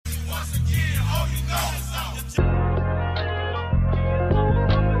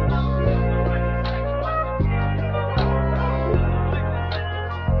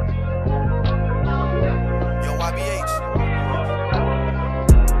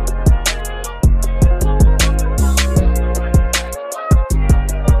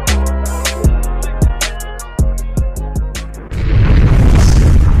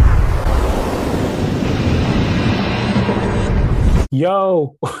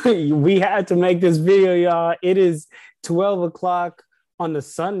Yo, we had to make this video, y'all. It is 12 o'clock on the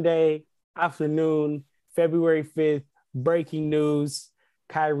Sunday afternoon, February 5th. Breaking news.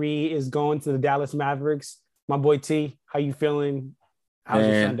 Kyrie is going to the Dallas Mavericks. My boy T, how you feeling? How's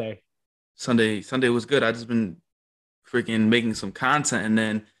your Man, Sunday? Sunday was good. I just been freaking making some content, and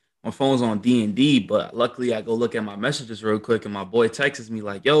then my phone's on D&D, but luckily I go look at my messages real quick, and my boy texts me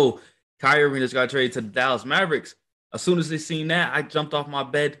like, "Yo, Kyrie Irving just got traded to the Dallas Mavericks." As soon as they seen that, I jumped off my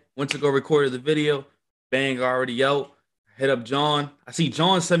bed, went to go record the video. Bang, already out. Hit up John. I see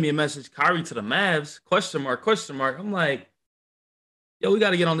John send me a message, Kyrie to the Mavs? Question mark, question mark. I'm like, yo, we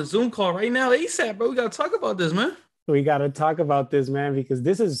got to get on the Zoom call right now. ASAP, bro. We got to talk about this, man. We got to talk about this, man, because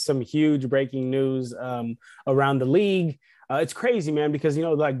this is some huge breaking news around the league. It's crazy, man, because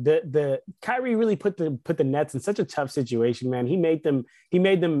like the Kyrie really put the Nets in such a tough situation, man. He made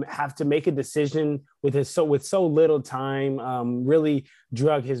them have to make a decision with so little time. Really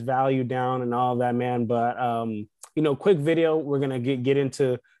drug his value down and all that, man. But quick video. We're gonna get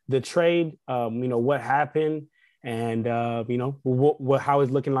into the trade. What happened, and how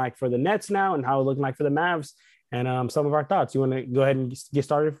it's looking like for the Nets now, and how it's looking like for the Mavs, and some of our thoughts. You want to go ahead and get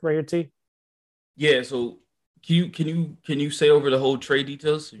started right here, T? Yeah, so can you say over the whole trade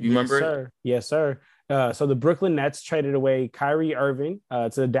details? You Yes, remember it? sir. Yes, sir. So the Brooklyn Nets traded away Kyrie Irving to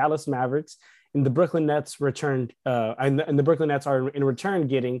the Dallas Mavericks, and the Brooklyn Nets returned, and the Brooklyn Nets are in return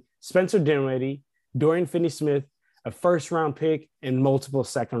getting Spencer Dinwiddie, Dorian Finney-Smith, a first-round pick, and multiple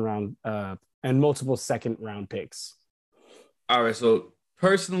second-round picks. All right, so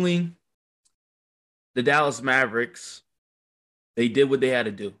personally, the Dallas Mavericks, they did what they had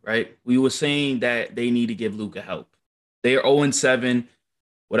to do, right? We were saying that they need to give Luka help. They are 0-7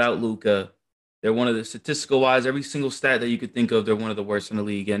 without Luka. They're one of the statistical wise, every single stat that you could think of, they're one of the worst in the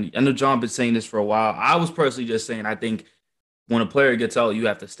league. And I know John been saying this for a while. I was personally just saying I think when a player gets out, you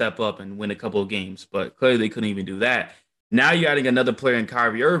have to step up and win a couple of games. But clearly they couldn't even do that. Now you're adding another player in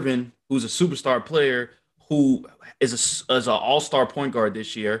Kyrie Irving, who's a superstar player who is an all-star point guard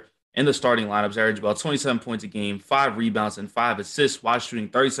this year in the starting lineups, average about 27 points a game, 5 rebounds, and 5 assists while shooting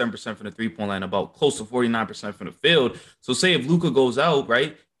 37% from the three-point line, about close to 49% from the field. So say if Luka goes out,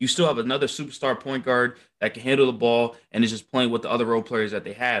 right, you still have another superstar point guard that can handle the ball and is just playing with the other role players that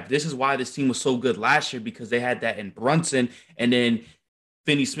they have. This is why this team was so good last year, because they had that in Brunson, and then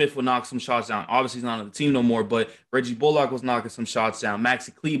Finney Smith would knock some shots down. Obviously, he's not on the team no more, but Reggie Bullock was knocking some shots down.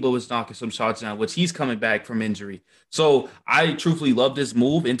 Maxi Kleber was knocking some shots down, which he's coming back from injury. So I truthfully love this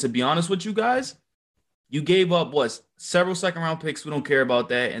move. And to be honest with you guys, you gave up what, several second round picks. We don't care about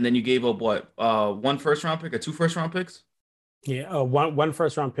that. And then you gave up what, one first round pick or two first round picks? Yeah, one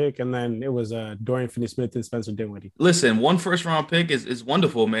first round pick, and then it was Dorian Finney-Smith and Spencer Dinwiddie. Listen, one first round pick is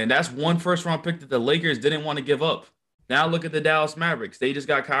wonderful, man. That's one first round pick that the Lakers didn't want to give up. Now look at the Dallas Mavericks. They just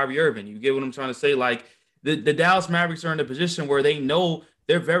got Kyrie Irving. You get what I'm trying to say? Like the Dallas Mavericks are in a position where they know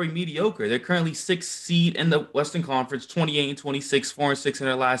they're very mediocre. They're currently sixth seed in the Western Conference, 28 and 26, 4-6 in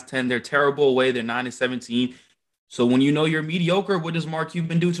their last 10. They're terrible away. They're 9 and 17. So when you know you're mediocre, what does Mark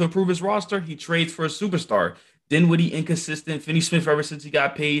Cuban do to improve his roster? He trades for a superstar. Dinwiddie inconsistent. Finney Smith, ever since he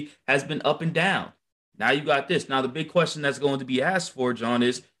got paid, has been up and down. Now you got this. Now the big question that's going to be asked for, John,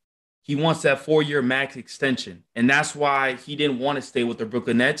 is he wants that 4-year max extension. And that's why he didn't want to stay with the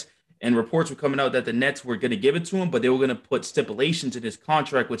Brooklyn Nets. And reports were coming out that the Nets were going to give it to him, but they were going to put stipulations in his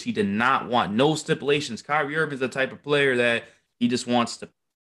contract, which he did not want. No stipulations. Kyrie Irving is the type of player that he just wants to,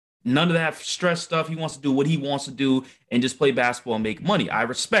 none of that stress stuff. He wants to do what he wants to do and just play basketball and make money. I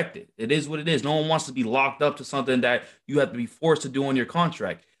respect it. It is what it is. No one wants to be locked up to something that you have to be forced to do on your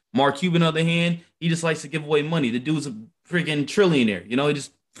contract. Mark Cuban, on the other hand, he just likes to give away money. The dude's a freaking trillionaire. He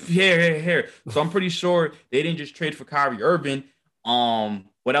just here. So I'm pretty sure they didn't just trade for Kyrie Irving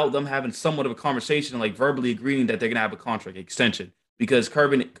without them having somewhat of a conversation, like verbally agreeing that they're gonna have a contract extension. Because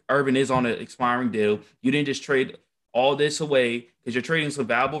Irving is on an expiring deal. You didn't just trade all this away because you're trading some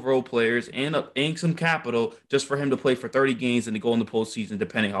valuable role players and some capital just for him to play for 30 games and to go in the postseason,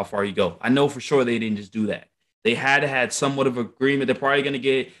 depending how far you go. I know for sure they didn't just do that. They had to had somewhat of agreement. They're probably going to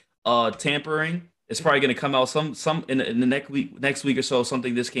get tampering. It's probably going to come out some in the next week or so.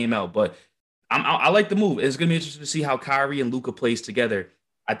 Something this came out, but I like the move. It's going to be interesting to see how Kyrie and Luka plays together.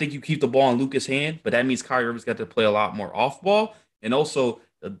 I think you keep the ball in Luka's hand, but that means Kyrie Irving's got to play a lot more off ball, and also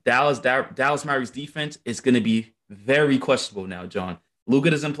the Dallas Mavericks defense is going to be very questionable now, John.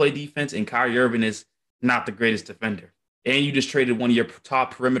 Luka doesn't play defense, and Kyrie Irving is not the greatest defender. And you just traded one of your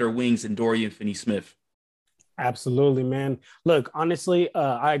top perimeter wings in Dorian Finney-Smith. Absolutely, man. Look, honestly,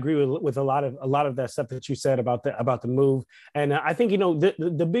 I agree with a lot of that stuff that you said about the move, and I think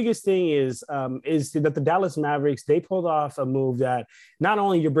the biggest thing is that the Dallas Mavericks, they pulled off a move that not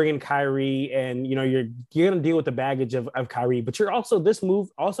only you're bringing Kyrie and you're going to deal with the baggage of Kyrie, but you're also this move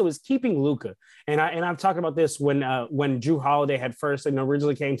also is keeping Luka, and I've talked about this when Drew Holiday had first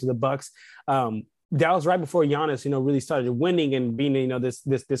originally came to the Bucks. That was right before Giannis, really started winning and being,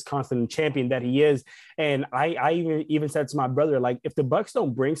 this constant champion that he is. And I even said to my brother, like, if the Bucks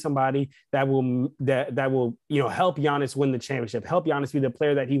don't bring somebody that will help Giannis win the championship, help Giannis be the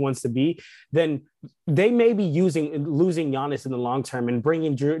player that he wants to be, then they may be losing Giannis in the long term and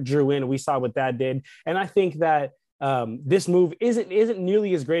bringing Drew in. We saw what that did, and I think that this move isn't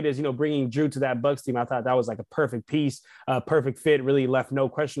nearly as great as bringing Drew to that Bucks team. I thought that was like a perfect piece, perfect fit. Really left no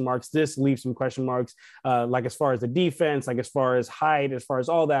question marks. This leaves some question marks, like as far as the defense, like as far as height, as far as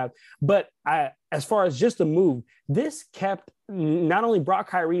all that. But as far as just the move, this kept not only brought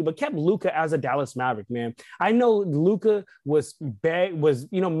Kyrie but kept Luka as a Dallas Maverick. Man, I know Luka was maybe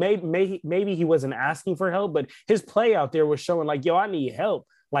he wasn't asking for help, but his play out there was showing like, yo, I need help.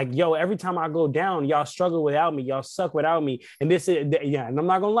 Like, yo, every time I go down, y'all struggle without me. Y'all suck without me. And this is, yeah, and I'm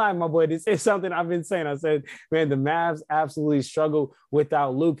not going to lie, my boy, this is something I've been saying. I said, man, the Mavs absolutely struggle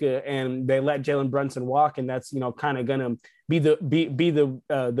without Luka, and they let Jalen Brunson walk. And that's, kind of going to be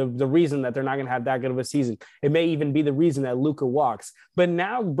the reason that they're not going to have that good of a season. It may even be the reason that Luka walks. But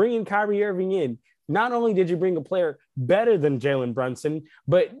now bringing Kyrie Irving in, not only did you bring a player better than Jalen Brunson,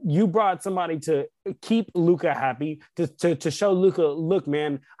 but you brought somebody to keep Luka happy, to show Luka, look,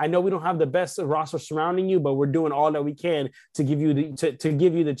 man, I know we don't have the best roster surrounding you, but we're doing all that we can to give you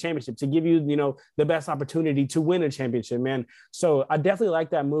the championship, to give you, the best opportunity to win a championship, man. So I definitely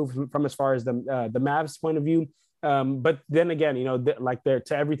like that move from as far as the Mavs point of view. But then again, like there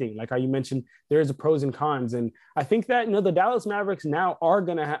to everything, like how you mentioned, there's a pros and cons. And I think that, the Dallas Mavericks now are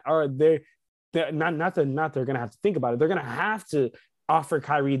going to not they're going to have to think about it. They're going to have to offer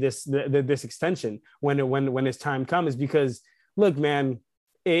Kyrie this extension when his time comes, because look, man,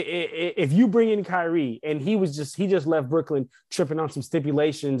 if you bring in Kyrie and he just left Brooklyn tripping on some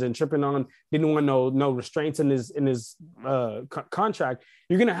stipulations and didn't want no restraints in his contract,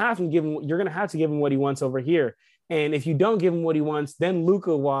 you're going to have to give him what he wants over here. And if you don't give him what he wants, then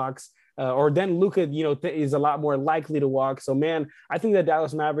Luka walks. Or then Luka, is a lot more likely to walk. So, man, I think that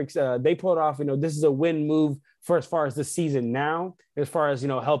Dallas Mavericks, they pulled off, this is a win move for as far as the season now, as far as,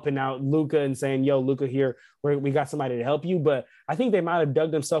 helping out Luka and saying, yo, Luka here, we got somebody to help you. But I think they might have dug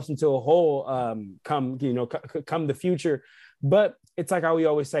themselves into a hole come the future. But it's like how we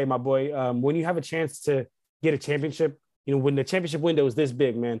always say, my boy, when you have a chance to get a championship, when the championship window is this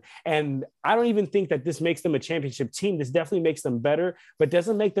big, man. And I don't even think that this makes them a championship team. This definitely makes them better, but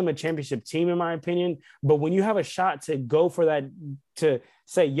doesn't make them a championship team, in my opinion. But when you have a shot to go for that, to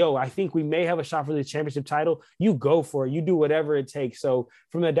say, yo, I think we may have a shot for the championship title, you go for it. You do whatever it takes. So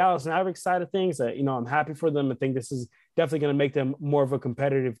from the Dallas Mavericks side of things, I'm happy for them. I think this is definitely going to make them more of a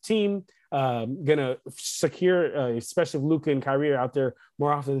competitive team. Going to secure, especially if Luka and Kyrie are out there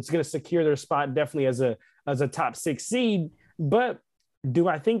more often, it's going to secure their spot definitely as a top 6 seed. But do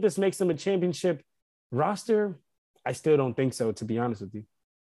I think this makes them a championship roster? I still don't think so, to be honest with you.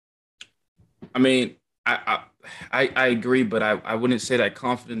 I mean, I agree, but I wouldn't say that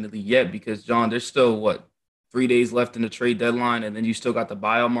confidently yet, because, John, there's still 3 days left in the trade deadline, and then you still got the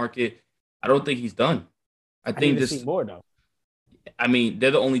buyout market. I don't think he's done. I think this more though. I mean,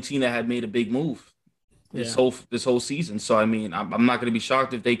 they're the only team that had made a big move this whole season. So, I mean, I'm not going to be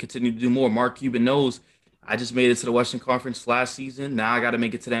shocked if they continue to do more. Mark Cuban knows I just made it to the Western Conference last season. Now I got to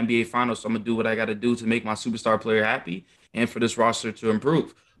make it to the NBA Finals. So I'm going to do what I got to do to make my superstar player happy and for this roster to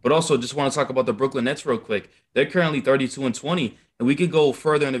improve. But also, just want to talk about the Brooklyn Nets real quick. They're currently 32-20, and we could go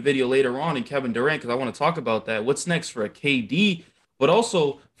further in the video later on in Kevin Durant, because I want to talk about that. What's next for a KD, but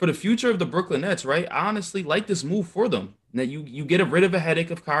also for the future of the Brooklyn Nets, right? I honestly like this move for them. That you get rid of a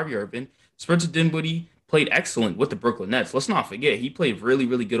headache of Kyrie Irving. Spencer Dinwiddie played excellent with the Brooklyn Nets. Let's not forget, he played really,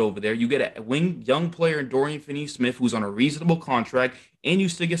 really good over there. You get a young player in Dorian Finney-Smith who's on a reasonable contract, and you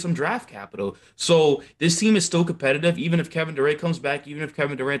still get some draft capital. So this team is still competitive. Even if Kevin Durant comes back, even if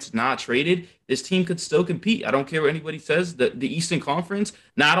Kevin Durant's not traded, this team could still compete. I don't care what anybody says. The Eastern Conference,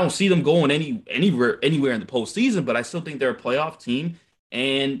 now I don't see them going anywhere in the postseason, but I still think they're a playoff team,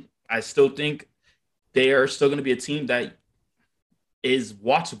 and I still think they are still going to be a team that is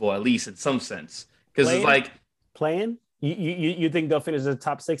watchable, at least in some sense. Because it's like playing. You think they'll finish as a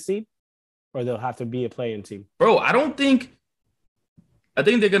top 6 seed, or they'll have to be a play-in team? Bro, I think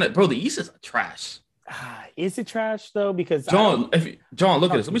they're gonna. Bro, the East is trash. Is it trash though? Because John, look at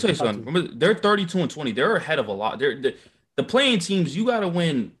talk this. to Let me me. tell you Talk to something. me. Remember, they're 32-20. They're ahead of a lot. The playing teams. You got to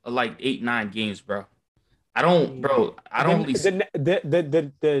win like 8, 9 games, bro. I don't The really.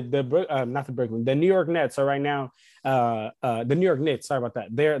 not the Brooklyn, the New York Nets are right now. The New York Knicks. Sorry about that.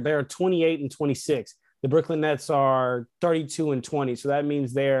 They're 28-26. The Brooklyn Nets are 32-20. So that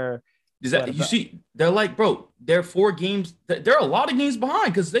means they're Is what that you about see? They're like, bro. They're 4 games. They're a lot of games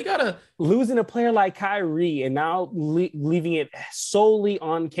behind because they gotta. losing a player like Kyrie and now leaving it solely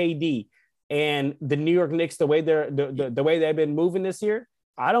on KD and the New York Knicks the way they've been moving this year.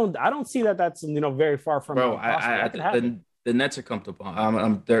 I don't see that that's very far from Bro, possible. That could happen. the Nets are comfortable.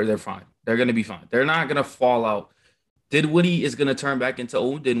 They're fine. They're gonna be fine. They're not gonna fall out. Dinwiddie is gonna turn back into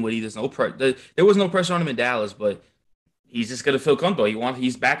old Dinwiddie. There's no there was no pressure on him in Dallas, but he's just gonna feel comfortable.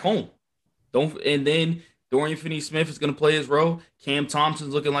 He's back home. Don't and then Dorian Finney-Smith is gonna play his role. Cam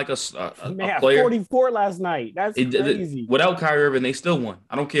Thompson's looking like a Man, player. 44 last night. That's crazy. Without Kyrie Irving, they still won.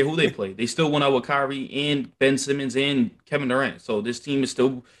 I don't care who they play. They still won out with Kyrie and Ben Simmons and Kevin Durant. So this team is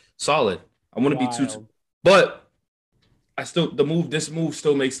still solid. I want to be too, Wild. but this move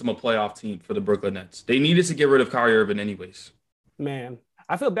still makes them a playoff team for the Brooklyn Nets. They needed to get rid of Kyrie Irving anyways. Man,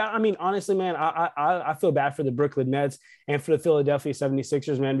 I feel bad. I mean, honestly, man, I feel bad for the Brooklyn Nets and for the Philadelphia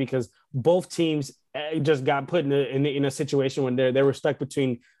 76ers, man, because both teams just got put in a situation when they were stuck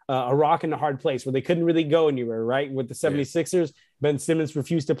between a rock and a hard place where they couldn't really go anywhere, right? With the 76ers, Ben Simmons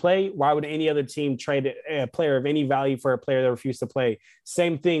refused to play. Why would any other team trade a player of any value for a player that refused to play?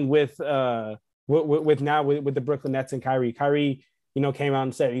 Same thing with now with the Brooklyn Nets and Kyrie. Kyrie, came out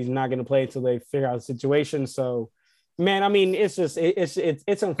and said he's not going to play until they figure out the situation. So, man, I mean, it's just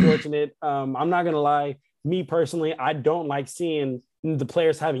it's unfortunate. I'm not gonna lie. Me personally, I don't like seeing the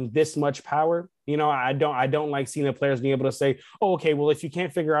players having this much power. I don't like seeing the players being able to say, "Oh, okay, well, if you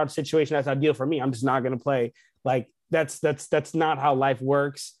can't figure out a situation that's ideal for me, I'm just not gonna play." Like that's not how life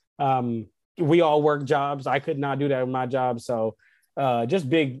works. We all work jobs. I could not do that with my job. So, just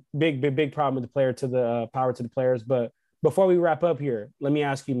big problem with the player to the power to the players. But before we wrap up here, let me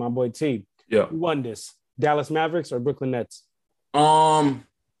ask you, my boy T, Yeah. who won this? Dallas Mavericks or Brooklyn Nets? Um,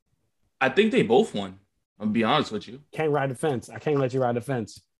 I think they both won. I'll be honest with you. Can't ride the fence. I can't let you ride the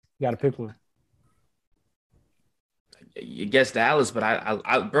fence. You got to pick one. I guess Dallas,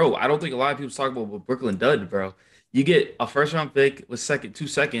 but bro, I don't think a lot of people talk about what Brooklyn did, bro. You get a first round pick with 2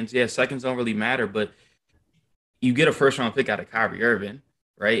 seconds. Yeah, seconds don't really matter, but you get a first round pick out of Kyrie Irving,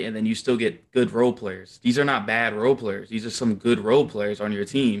 right? And then you still get good role players. These are not bad role players. These are some good role players on your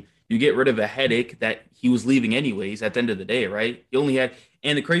team. You get rid of a headache that he was leaving anyways at the end of the day, right? He only had,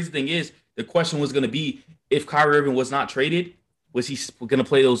 and the crazy thing is, the question was going to be if Kyrie Irving was not traded, was he going to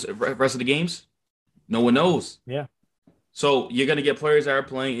play those rest of the games? No one knows. Yeah. So you're going to get players that are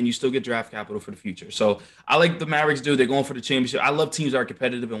playing and you still get draft capital for the future. So I like the Mavericks do. They're going for the championship. I love teams that are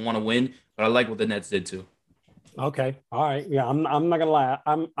competitive and want to win, but I like what the Nets did too. Okay. All right. Yeah. I'm not gonna lie.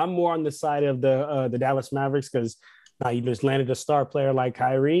 I'm more on the side of the Dallas Mavericks because now you just landed a star player like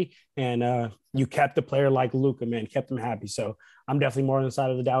Kyrie and you kept a player like Luka, man, kept him happy. So I'm definitely more on the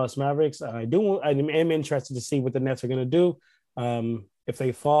side of the Dallas Mavericks. I am interested to see what the Nets are gonna do. If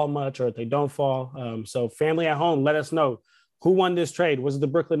they fall much or if they don't fall. So family at home, let us know who won this trade. Was it the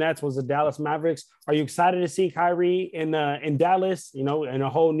Brooklyn Nets? Was it the Dallas Mavericks? Are you excited to see Kyrie in Dallas, in a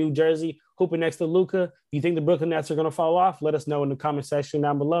whole New Jersey, hooping next to Luka? You think the Brooklyn Nets are going to fall off? Let us know in the comment section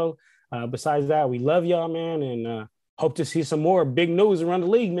down below. Besides that, we love y'all, man, and hope to see some more big news around the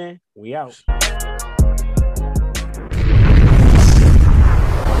league, man. We out.